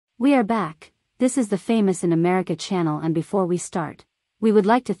We are back. This is the Famous in America channel, and before we start, we would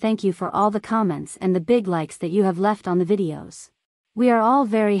like to thank you for all the comments and the big likes that you have left on the videos. We are all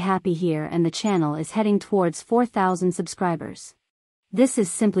very happy here, and the channel is heading towards 4,000 subscribers. This is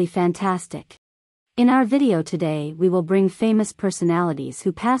simply fantastic. In our video today we will bring famous personalities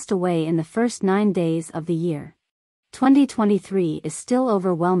who passed away in the first 9 days of the year. 2023 is still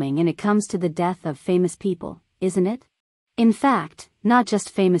overwhelming when it comes to the death of famous people, isn't it? In fact, not just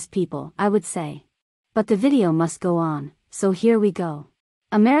famous people, I would say. But the video must go on, so here we go.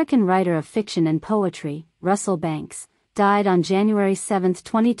 American writer of fiction and poetry, Russell Banks, died on January 7,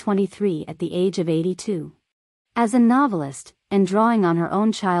 2023 at the age of 82. As a novelist, and drawing on her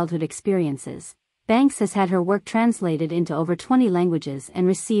own childhood experiences, Banks has had her work translated into over 20 languages and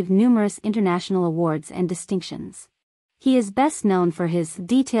received numerous international awards and distinctions. He is best known for his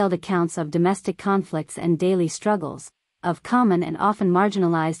detailed accounts of domestic conflicts and daily struggles, of common and often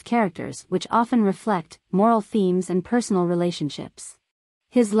marginalized characters which often reflect moral themes and personal relationships.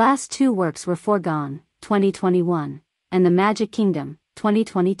 His last 2 works were Foregone, 2021, and The Magic Kingdom,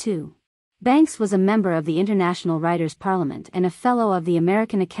 2022. Banks was a member of the International Writers' Parliament and a Fellow of the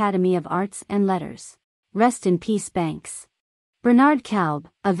American Academy of Arts and Letters. Rest in peace, Banks. Bernard Kalb,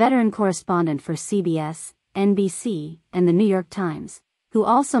 a veteran correspondent for CBS, NBC, and the New York Times, who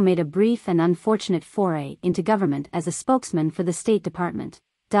also made a brief and unfortunate foray into government as a spokesman for the State Department,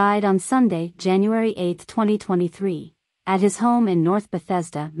 died on Sunday, January 8, 2023, at his home in North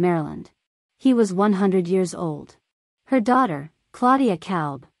Bethesda, Maryland. He was 100 years old. Her daughter, Claudia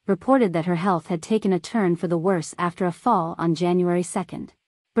Kalb, reported that her health had taken a turn for the worse after a fall on January 2.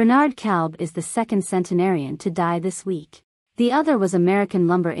 Bernard Kalb is the second centenarian to die this week. The other was American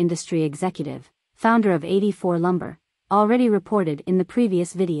lumber industry executive, founder of 84 Lumber, already reported in the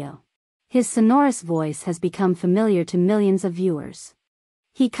previous video. His sonorous voice has become familiar to millions of viewers.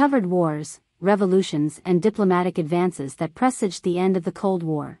 He covered wars, revolutions, and diplomatic advances that presaged the end of the Cold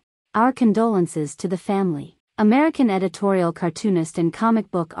War. Our condolences to the family. American editorial cartoonist and comic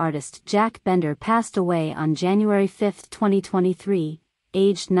book artist Jack Bender passed away on January 5, 2023,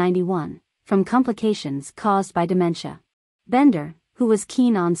 aged 91, from complications caused by dementia. Bender, who was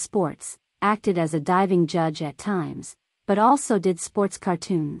keen on sports, acted as a diving judge at times, but also did sports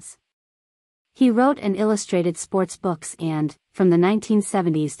cartoons. He wrote and illustrated sports books and, from the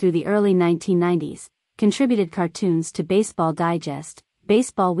 1970s through the early 1990s, contributed cartoons to Baseball Digest,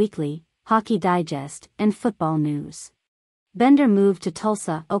 Baseball Weekly, Hockey Digest, and Football News. Bender moved to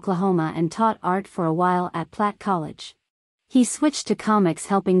Tulsa, Oklahoma and taught art for a while at Platt College. He switched to comics,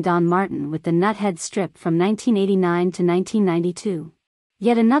 helping Don Martin with the Nuthead strip from 1989 to 1992.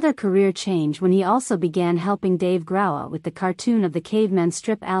 Yet another career change when he also began helping Dave Groua with the cartoon of the Caveman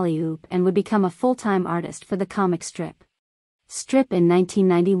strip Alley Oop and would become a full-time artist for the comic strip in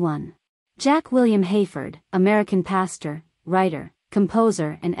 1991. Jack William Hayford, American pastor, writer,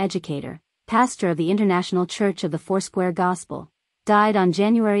 composer and educator, pastor of the International Church of the Foursquare Gospel, died on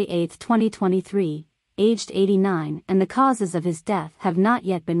January 8, 2023, aged 89, and the causes of his death have not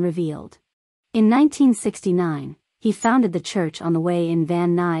yet been revealed. In 1969, he founded the church on the Way in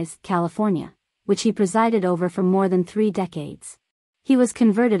Van Nuys, California, which he presided over for more than 3 decades. He was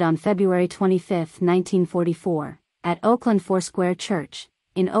converted on February 25, 1944, at Oakland Foursquare Church,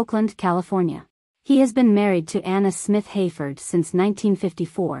 in Oakland, California. He has been married to Anna Smith Hayford since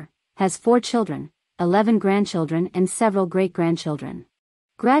 1954, has 4 children, 11 grandchildren and several great-grandchildren.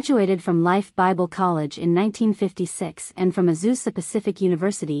 Graduated from Life Bible College in 1956 and from Azusa Pacific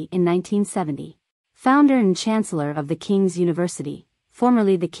University in 1970. Founder and Chancellor of the King's University,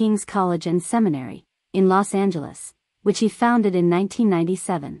 formerly the King's College and Seminary, in Los Angeles, which he founded in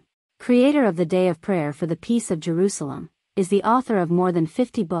 1997. Creator of the Day of Prayer for the Peace of Jerusalem, is the author of more than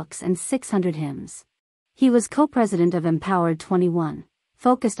 50 books and 600 hymns. He was co-president of Empowered 21,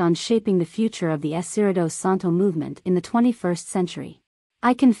 focused on shaping the future of the Espírito Santo movement in the 21st century.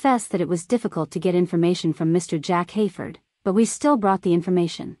 I confess that it was difficult to get information from Mr. Jack Hayford, but we still brought the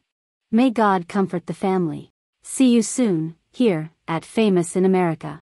information. May God comfort the family. See you soon, here, at Famous in America.